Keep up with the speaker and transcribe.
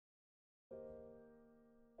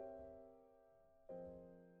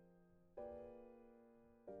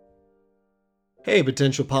Hey,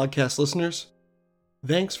 potential podcast listeners.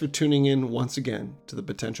 Thanks for tuning in once again to the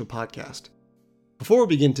Potential Podcast. Before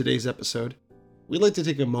we begin today's episode, we'd like to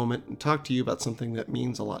take a moment and talk to you about something that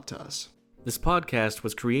means a lot to us. This podcast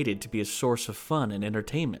was created to be a source of fun and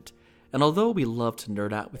entertainment, and although we love to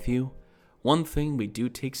nerd out with you, one thing we do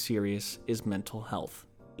take serious is mental health.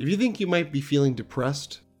 If you think you might be feeling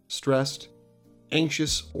depressed, stressed,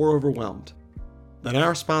 anxious, or overwhelmed, then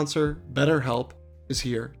our sponsor, BetterHelp, is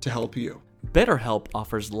here to help you. BetterHelp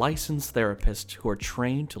offers licensed therapists who are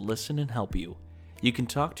trained to listen and help you. You can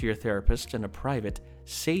talk to your therapist in a private,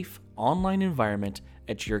 safe, online environment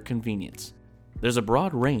at your convenience. There's a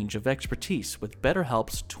broad range of expertise with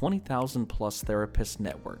BetterHelp's 20,000 plus therapist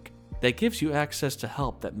network that gives you access to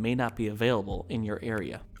help that may not be available in your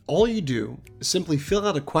area. All you do is simply fill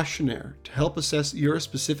out a questionnaire to help assess your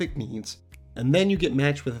specific needs, and then you get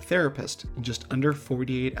matched with a therapist in just under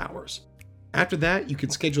 48 hours. After that, you can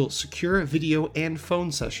schedule secure video and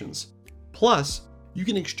phone sessions. Plus, you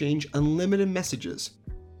can exchange unlimited messages,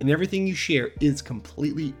 and everything you share is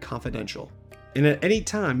completely confidential. And at any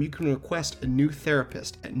time, you can request a new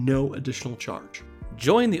therapist at no additional charge.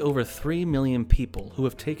 Join the over 3 million people who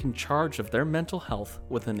have taken charge of their mental health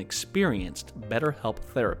with an experienced BetterHelp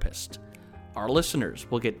therapist. Our listeners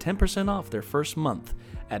will get 10% off their first month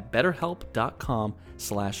at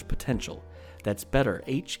betterhelp.com/potential. That's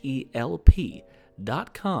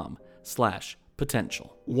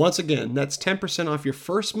betterhelp.com/potential. Once again, that's 10% off your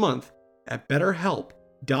first month at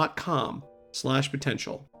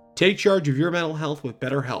betterhelp.com/potential. Take charge of your mental health with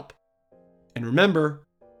BetterHelp. And remember,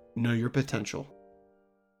 know your potential.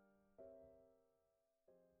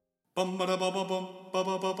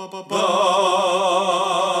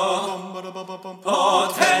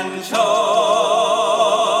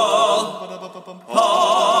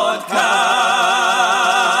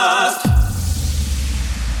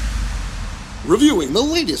 Reviewing the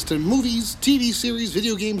latest in movies, TV series,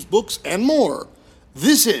 video games, books, and more.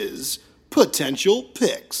 This is Potential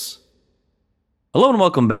Picks. Hello and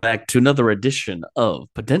welcome back to another edition of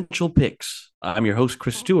Potential Picks. I'm your host,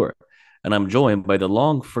 Chris Stewart, and I'm joined by the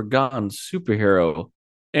long-forgotten superhero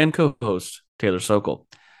and co-host, Taylor Sokol.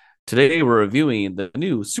 Today, we're reviewing the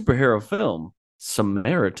new superhero film,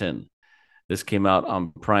 Samaritan. This came out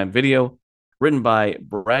on Prime Video, written by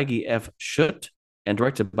Bragi F. Schutt, and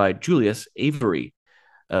directed by Julius Avery.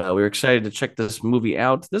 We're excited to check this movie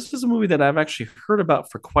out. This is a movie that I've actually heard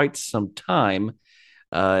about for quite some time,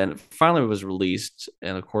 and it finally was released,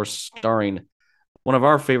 and of course, starring one of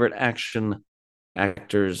our favorite action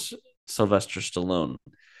actors, Sylvester Stallone.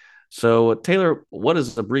 So, Taylor, what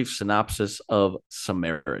is the brief synopsis of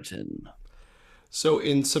Samaritan? So,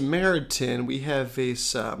 in Samaritan, we have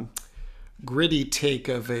this gritty take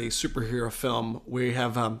of a superhero film. We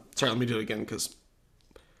have, sorry, let me do it again because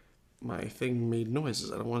my thing made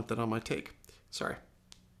noises. I don't want that on my take. Sorry.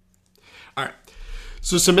 All right.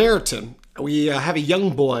 So Samaritan, we have a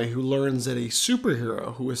young boy who learns that a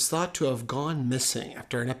superhero who is thought to have gone missing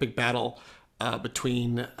after an epic battle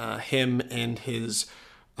between him and his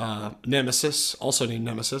nemesis, also named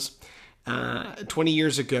Nemesis. 20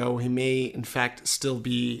 years ago, he may in fact still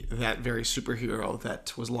be that very superhero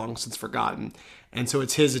that was long since forgotten. And so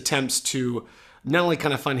it's his attempts to not only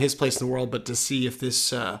kind of find his place in the world, but to see if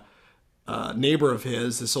this neighbor of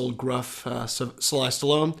his, this old gruff Sly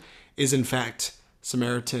Stallone, is in fact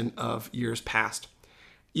Samaritan of years past.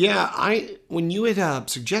 Yeah, when you had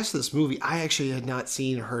suggested this movie, I actually had not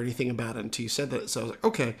seen or heard anything about it until you said that. So I was like,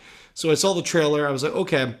 okay. So I saw the trailer. I was like,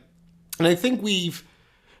 okay. And I think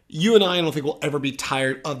you and I don't think we'll ever be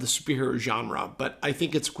tired of the superhero genre, but I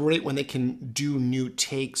think it's great when they can do new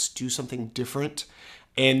takes, do something different.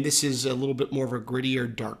 And this is a little bit more of a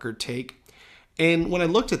grittier, darker take. And when I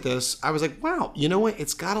looked at this, I was like, wow, you know what?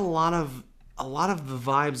 It's got a lot of the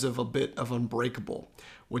vibes of a bit of Unbreakable,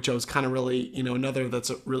 which I was kind of really, another that's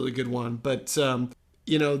a really good one. But,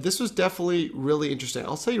 this was definitely really interesting.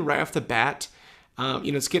 I'll tell you right off the bat,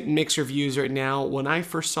 it's getting mixed reviews right now. When I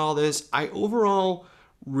first saw this, I overall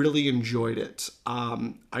really enjoyed it.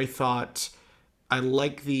 I thought I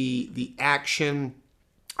like the action.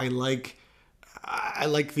 I like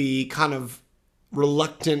the kind of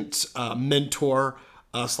reluctant mentor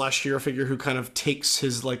slash hero figure who kind of takes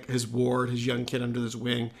his ward, his young kid under his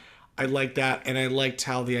wing. I liked that, and I liked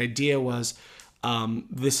how the idea was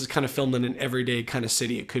this is kind of filmed in an everyday kind of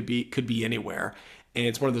city. It could be anywhere, and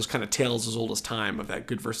it's one of those kind of tales as old as time of that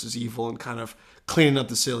good versus evil and kind of cleaning up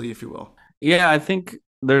the silly, if you will. Yeah, I think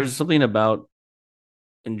there's something about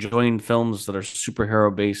enjoying films that are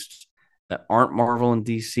superhero based that aren't Marvel and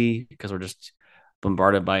DC because we're just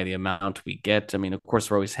bombarded by the amount we get. I mean, of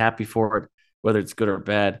course, we're always happy for it, whether it's good or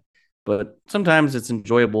bad. but sometimes it's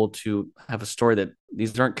enjoyable to have a story that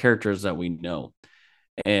these aren't characters that we know.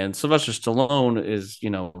 And Sylvester Stallone is,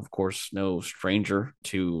 of course, no stranger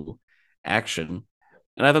to action.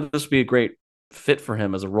 And I thought this would be a great fit for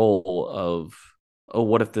him as a role of, oh,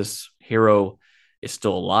 what if this hero is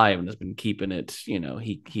still alive and has been keeping it,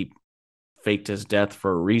 he faked his death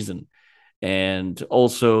for a reason. And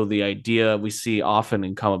also the idea we see often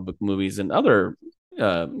in comic book movies and other,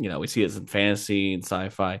 we see it in fantasy and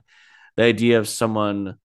sci-fi, the idea of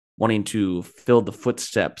someone wanting to fill the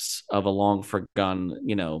footsteps of a long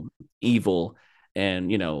forgotten, evil,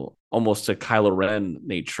 and almost a Kylo Ren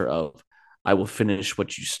nature of I will finish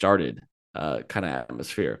what you started, kind of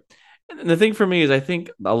atmosphere. And the thing for me is I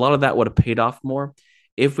think a lot of that would have paid off more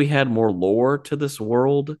if we had more lore to this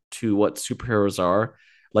world, to what superheroes are.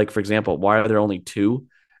 Like, for example, why are there only two,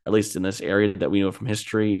 at least in this area that we know from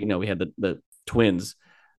history? We had the twins,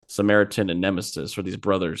 Samaritan and Nemesis, or these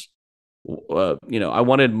brothers. I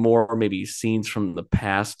wanted more maybe scenes from the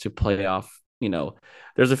past to play off.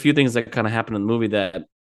 There's a few things that kind of happened in the movie that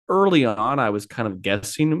early on I was kind of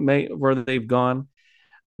guessing where they've gone.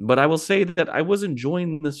 But I will say that I was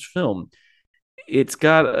enjoying this film. It's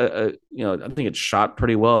got I think it's shot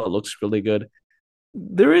pretty well. It looks really good.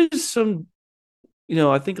 There is some,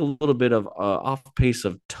 I think a little bit of off pace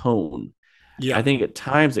of tone. I Yeah. think at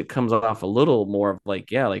times it comes off a little more of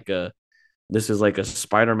like, yeah, like this is like a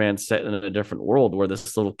Spider-Man set in a different world where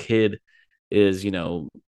this little kid is,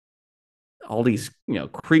 all these,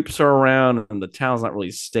 creeps are around and the town's not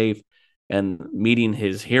really safe, and meeting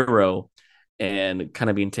his hero and kind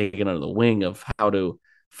of being taken under the wing of how to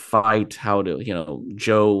fight, how to,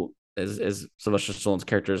 Joe, as Sylvester Stallone's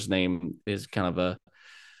character's name is kind of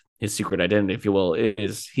his secret identity, if you will,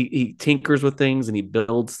 is he tinkers with things and he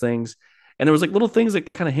builds things. And there was like little things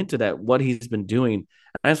that kind of hinted at what he's been doing.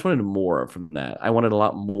 I just wanted more from that. I wanted a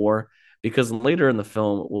lot more because later in the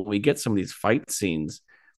film, when we get some of these fight scenes,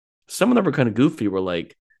 some of them are kind of goofy. Where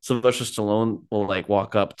like Sylvester Stallone will like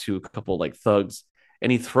walk up to a couple like thugs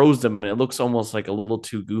and he throws them, and it looks almost like a little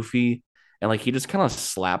too goofy, and like he just kind of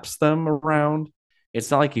slaps them around. It's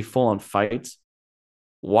not like he full on fights.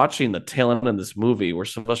 Watching the tail end of this movie where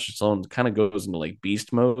Sylvester Stallone kind of goes into like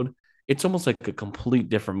beast mode, it's almost like a complete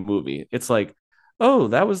different movie. It's like, oh,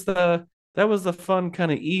 that was the fun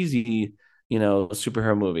kind of easy,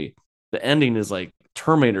 superhero movie. The ending is like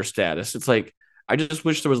Terminator status. It's like I just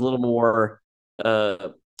wish there was a little more uh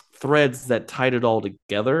threads that tied it all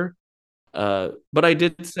together. But I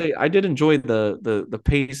did say I did enjoy the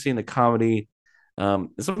pacing, the comedy,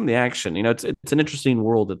 some of the action. It's an interesting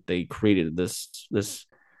world that they created. This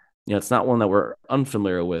it's not one that we're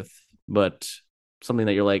unfamiliar with, but something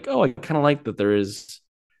that you're like, oh, I kind of like that there is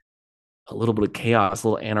a little bit of chaos, a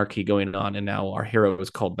little anarchy going on, and now our hero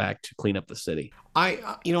is called back to clean up the city.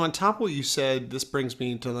 On top of what you said, this brings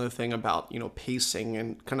me to another thing about, pacing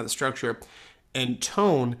and kind of the structure and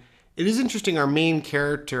tone. It is interesting. Our main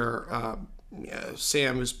character,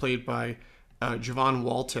 Sam, is played by Javon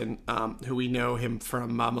Walton, who we know him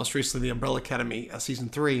from most recently The Umbrella Academy, season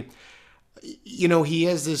 3. He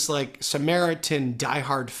has this like Samaritan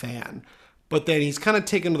diehard fan, but then he's kind of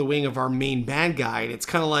taken to the wing of our main bad guy. And it's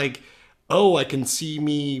kind of like, oh, I can see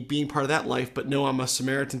me being part of that life, but no, I'm a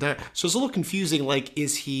Samaritan. So it's a little confusing. Like,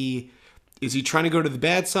 is he trying to go to the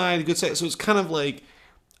bad side, the good side? So it's kind of like,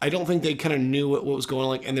 I don't think they kind of knew what was going on.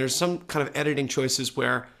 Like, and there's some kind of editing choices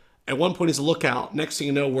where at one point he's a lookout. Next thing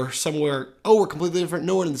you know, we're somewhere. Oh, we're completely different.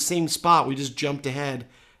 No, we're in the same spot. We just jumped ahead,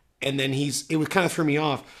 and then it would kind of threw me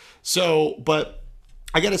off. So, but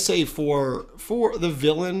I gotta say for the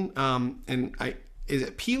villain, and is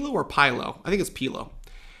it Pilo or Pilo? I think it's Pilo.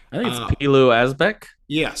 I think it's Pilu Asbeck.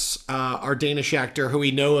 Yes, our Danish actor who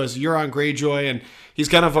we know as Euron Greyjoy, and he's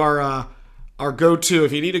kind of our go-to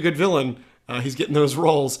if you need a good villain. He's getting those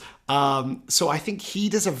roles. So I think he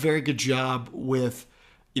does a very good job with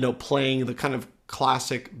playing the kind of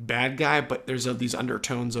classic bad guy, but there's these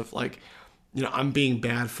undertones of like, I'm being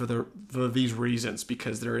bad for these reasons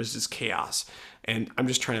because there is this chaos, and I'm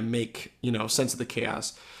just trying to make sense of the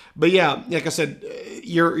chaos. But yeah, like I said,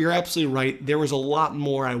 you're absolutely right. There was a lot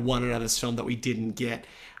more I wanted out of this film that we didn't get.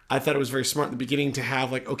 I thought it was very smart in the beginning to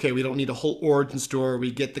have like, okay, we don't need a whole origin story.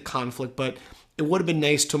 We get the conflict, but it would have been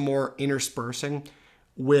nice to more interspersing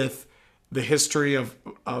with the history of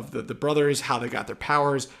the brothers, how they got their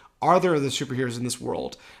powers. Are there the superheroes in this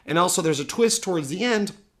world? And also, there's a twist towards the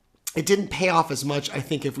end. It didn't pay off as much, I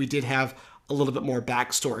think, if we did have a little bit more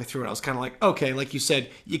backstory through it. I was kind of like, okay, like you said,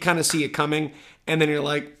 you kind of see it coming, and then you're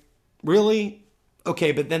like, really?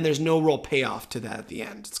 Okay, but then there's no real payoff to that at the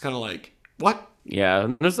end. It's kind of like, what? Yeah,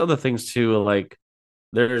 and there's other things too, like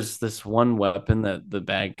there's this one weapon that the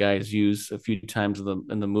bad guys use a few times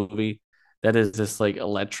in the movie that is this like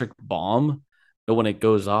electric bomb, but when it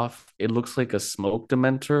goes off, it looks like a smoke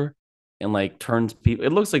dementor and like turns people.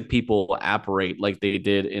 It looks like people apparate like they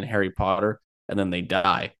did in Harry Potter, and then they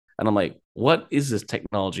die. And I'm like, what is this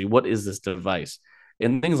technology? What is this device?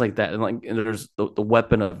 And things like that. And there's the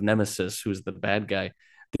weapon of Nemesis, who's the bad guy,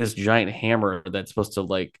 this giant hammer that's supposed to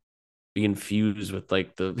like be infused with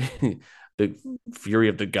like the the fury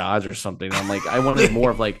of the gods or something. I'm like, I wanted more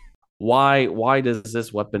of like, why does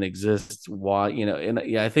this weapon exist? Why, and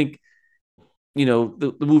yeah, I think,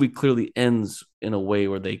 the movie clearly ends in a way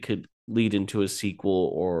where they could lead into a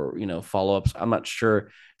sequel or, follow-ups. I'm not sure.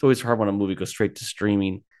 It's always hard when a movie goes straight to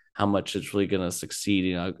streaming, how much it's really going to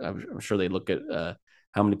succeed. I'm sure they look at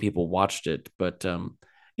how many people watched it, but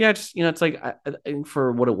yeah, just, it's like, I think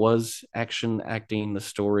for what it was, action, acting, the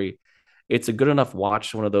story, it's a good enough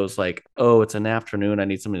watch. One of those like, oh, it's an afternoon, I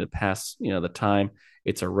need something to pass, the time.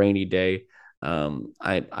 It's a rainy day.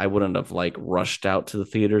 I wouldn't have like rushed out to the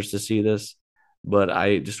theaters to see this, but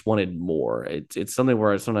I just wanted more. It's something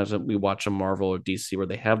where sometimes we watch a Marvel or DC where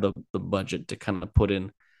they have the budget to kind of put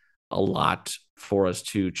in a lot for us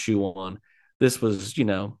to chew on. This was,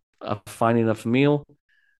 a fine enough meal.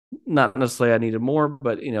 Not necessarily I needed more,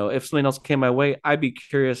 but if something else came my way, I'd be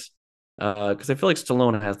curious, because I feel like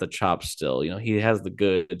Stallone has the chops still. He has the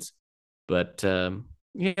goods, but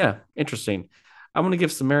yeah, interesting. I'm gonna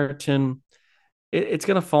give Samaritan. It's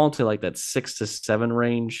gonna fall into like that 6 to 7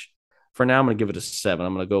 range. For now, I'm gonna give it a 7.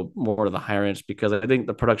 I'm gonna go more to the higher range because I think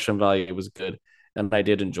the production value was good, and I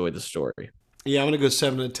did enjoy the story. Yeah, I'm gonna go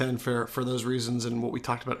 7 to 10 for those reasons and what we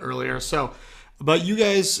talked about earlier. So, but you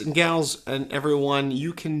guys and gals and everyone,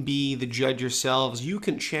 you can be the judge yourselves. You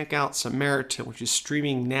can check out Samaritan, which is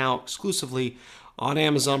streaming now exclusively on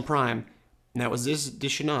Amazon Prime. And that was this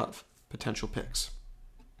edition of Potential Picks.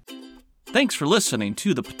 Thanks for listening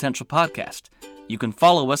to the Potential Podcast. You can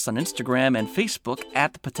follow us on Instagram and Facebook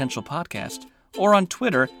at the Potential Podcast, or on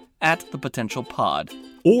Twitter at the Potential Pod.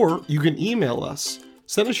 Or you can email us.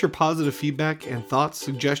 Send us your positive feedback and thoughts,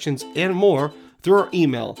 suggestions, and more through our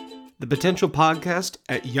email,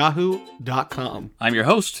 thepotentialpodcast@yahoo.com. I'm your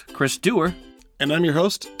host, Chris Dewar. And I'm your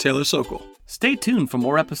host, Taylor Sokol. Stay tuned for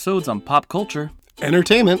more episodes on pop culture,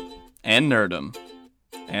 Entertainment, and nerdom.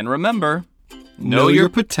 And remember, know your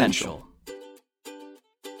potential.